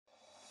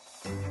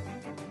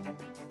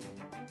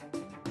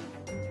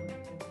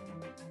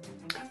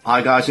Hi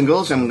guys and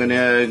girls, I'm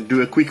gonna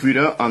do a quick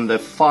video on the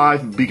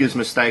 5 biggest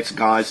mistakes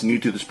guys new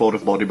to the sport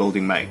of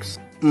bodybuilding makes.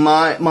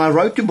 My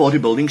road to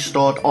bodybuilding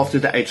started after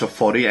the age of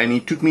 40 and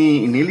it took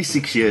me nearly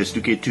 6 years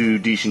to get to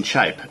decent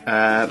shape.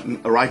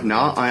 Right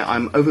now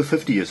I'm over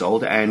 50 years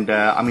old and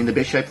I'm in the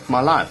best shape of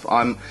my life.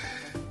 I'm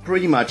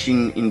pretty much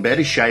in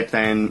better shape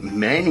than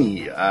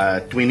many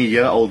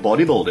 20-year-old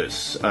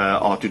bodybuilders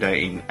are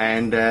today in.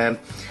 And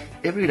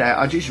every day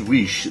I just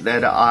wish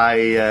that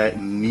I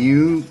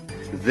knew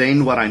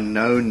then what I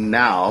know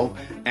now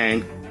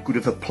and could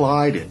have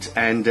applied it.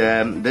 And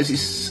this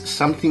is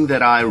something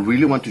that I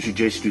really want to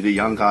suggest to the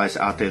young guys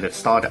out there that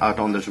start out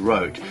on this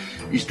road,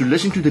 is to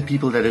listen to the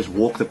people that has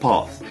walked the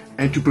path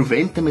and to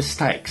prevent the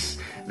mistakes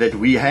that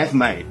we have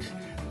made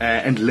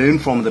and learn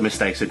from the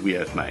mistakes that we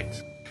have made.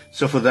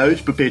 So for those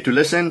prepared to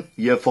listen,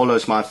 here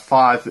follows my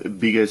 5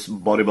 biggest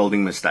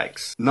bodybuilding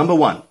mistakes. Number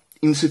 1.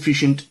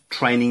 Insufficient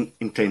training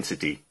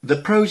intensity. The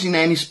pros in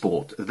any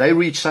sport, they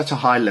reach such a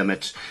high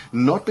limit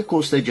not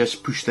because they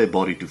just push their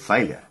body to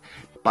failure,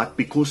 but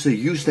because they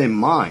use their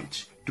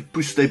mind to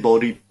push their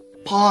body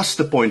past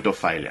the point of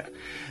failure.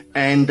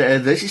 And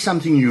this is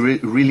something you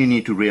really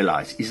need to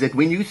realize, is that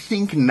when you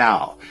think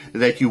now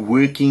that you're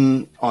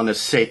working on a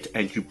set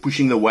and you're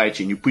pushing the weights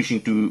and you're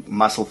pushing to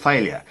muscle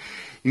failure,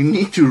 you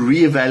need to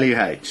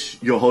reevaluate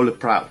your whole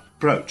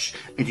approach,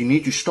 and you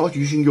need to start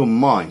using your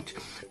mind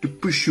to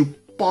push you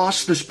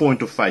past this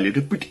point of failure,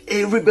 to put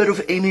every bit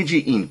of energy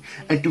in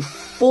and to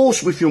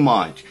force with your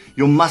mind,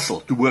 your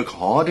muscle, to work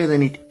harder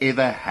than it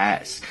ever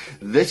has.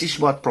 This is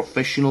what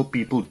professional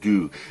people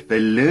do. They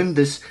learn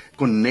this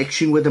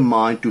connection with the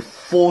mind to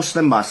force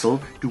the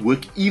muscle to work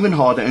even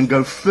harder and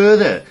go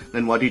further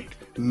than what it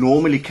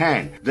normally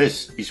can.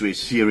 This is where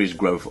serious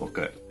growth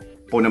occurs.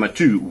 Point number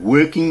 2,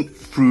 working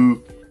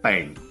through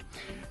pain.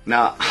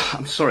 Now,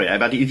 I'm sorry,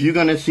 but if you're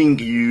going to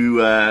think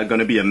you are going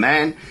to be a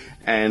man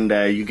and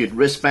you get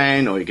wrist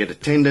pain or you get a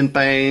tendon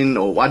pain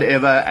or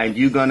whatever, and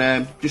you're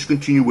gonna just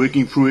continue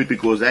working through it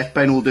because that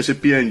pain will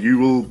disappear and you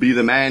will be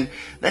the man,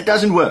 that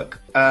doesn't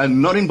work.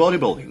 Not in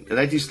bodybuilding.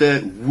 That is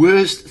the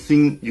worst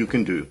thing you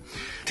can do.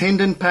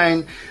 Tendon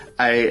pain,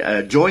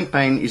 a joint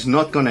pain is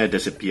not gonna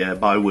disappear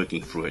by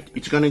working through it.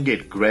 It's gonna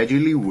get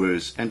gradually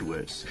worse and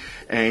worse,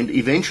 and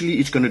eventually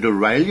it's gonna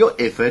derail your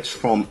efforts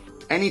from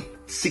any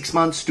 6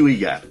 months to a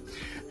year,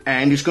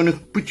 and it's gonna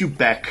put you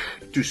back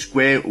to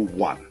square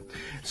one.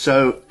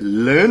 So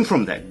learn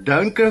from that.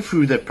 Don't go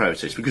through that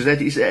process, because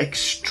that is an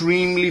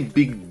extremely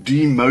big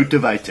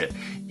demotivator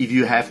if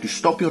you have to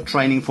stop your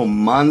training for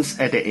months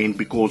at the end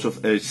because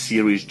of a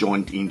serious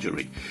joint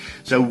injury.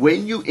 So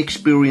when you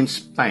experience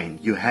pain,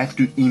 you have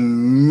to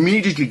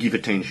immediately give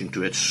attention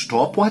to it.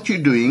 Stop what you're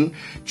doing,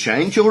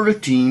 change your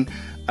routine,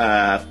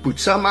 put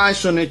some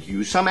ice on it,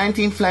 use some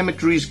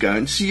anti-inflammatories, go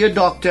and see a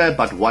doctor,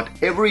 but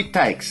whatever it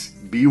takes,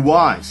 be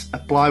wise,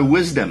 apply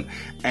wisdom,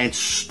 and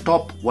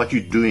stop what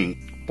you're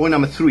doing. Point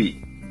number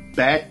 3,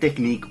 bad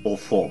technique or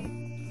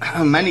form.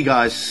 Many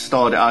guys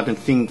start out and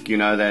think,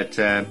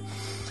 that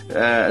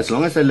as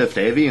long as they lift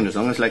heavy and as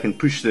long as they can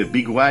push the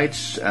big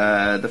weights,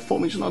 the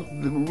form is not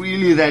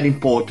really that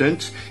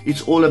important.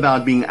 It's all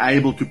about being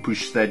able to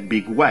push that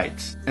big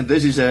weight. And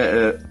this is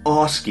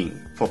asking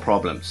for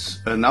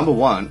problems. Number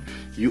 1,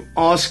 you're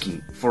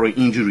asking for an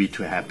injury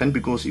to happen,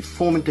 because if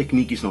form and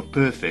technique is not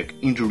perfect,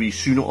 injury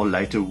sooner or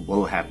later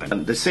will happen.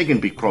 And the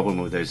second big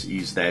problem with this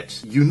is that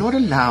you're not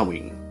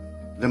allowing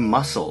the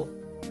muscle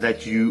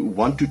that you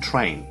want to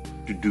train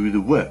to do the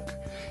work.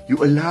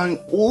 You're allowing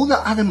all the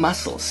other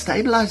muscles,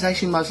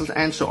 stabilization muscles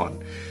and so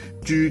on,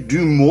 to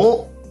do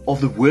more of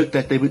the work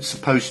that they were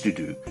supposed to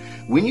do.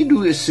 When you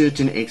do a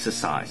certain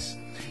exercise,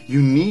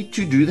 you need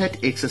to do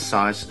that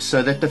exercise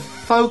so that the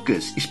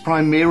focus is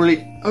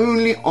primarily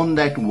only on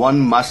that one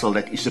muscle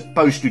that is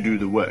supposed to do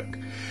the work.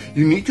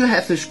 You need to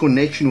have this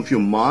connection with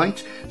your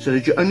mind so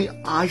that you only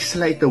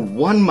isolate the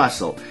one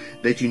muscle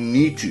that you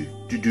need to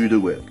do the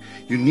work.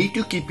 You need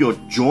to keep your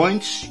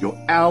joints, your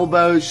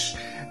elbows,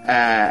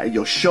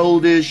 your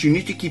shoulders, you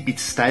need to keep it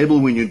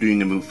stable when you're doing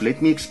the move.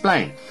 Let me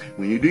explain.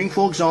 When you're doing,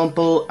 for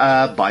example,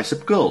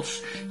 bicep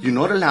curls, you're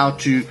not allowed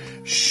to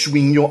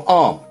swing your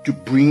arm to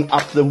bring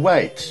up the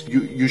weight.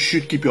 You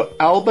should keep your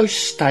elbows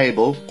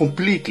stable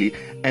completely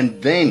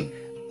and then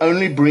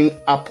only bring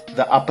up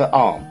the upper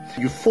arm.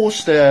 You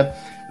force the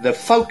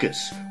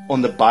focus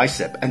on the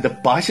bicep, and the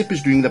bicep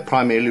is doing the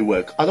primary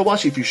work.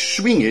 Otherwise, if you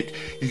swing it,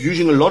 you're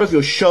using a lot of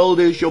your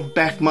shoulders, your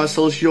back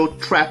muscles, your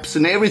traps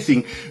and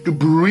everything to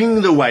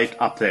bring the weight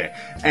up there.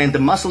 And the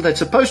muscle that's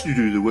supposed to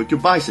do the work, your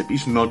bicep,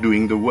 is not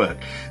doing the work.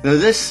 Now,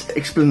 this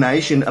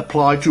explanation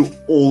applies to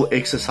all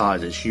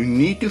exercises. You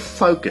need to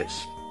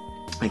focus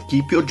and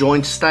keep your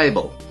joints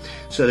stable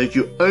so that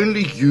you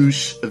only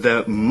use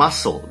the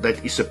muscle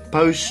that is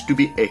supposed to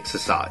be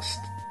exercised.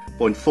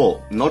 Point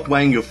 4, not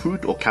weighing your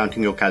food or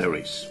counting your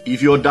calories.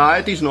 If your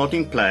diet is not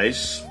in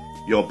place,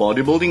 your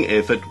bodybuilding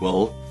effort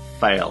will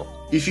fail.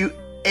 If you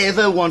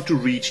ever want to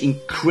reach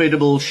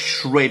incredible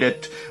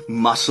shredded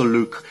muscle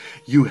look,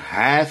 you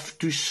have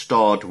to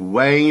start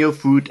weighing your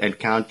food and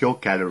count your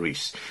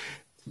calories.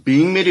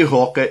 Being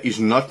mediocre is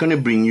not going to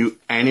bring you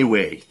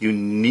anywhere. You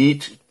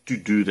need to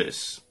do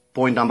this.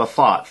 Point number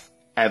 5,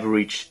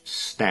 average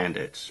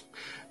standards.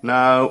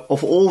 Now,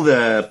 of all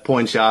the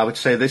points here, I would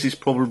say this is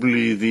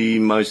probably the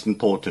most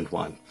important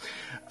one.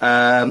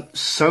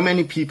 So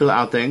many people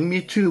out there, and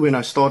me too when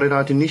I started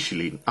out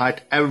initially, I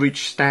had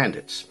average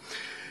standards.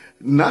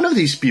 None of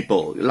these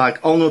people,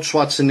 like Arnold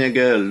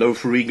Schwarzenegger,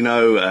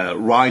 Louw,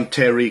 Ryan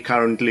Terry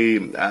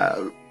currently,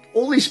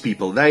 all these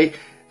people, they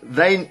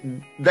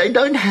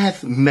don't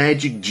have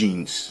magic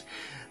genes.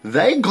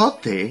 They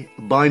got there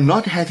by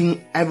not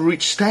having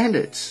average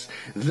standards.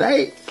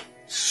 They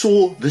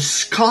saw the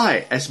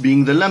sky as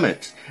being the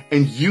limit,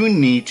 and you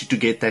need to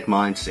get that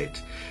mindset.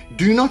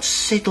 Do not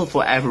settle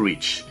for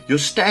average. Your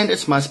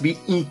standards must be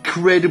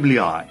incredibly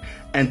high,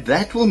 and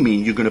that will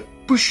mean you're going to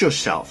push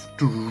yourself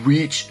to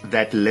reach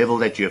that level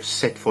that you have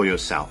set for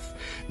yourself.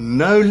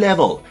 No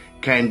level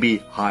can be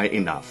high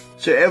enough.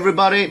 So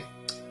everybody,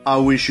 I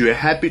wish you a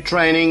happy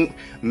training,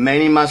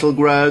 many muscle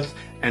growth,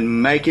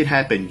 and make it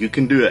happen. You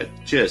can do it.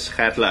 Cheers,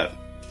 Gert Louw.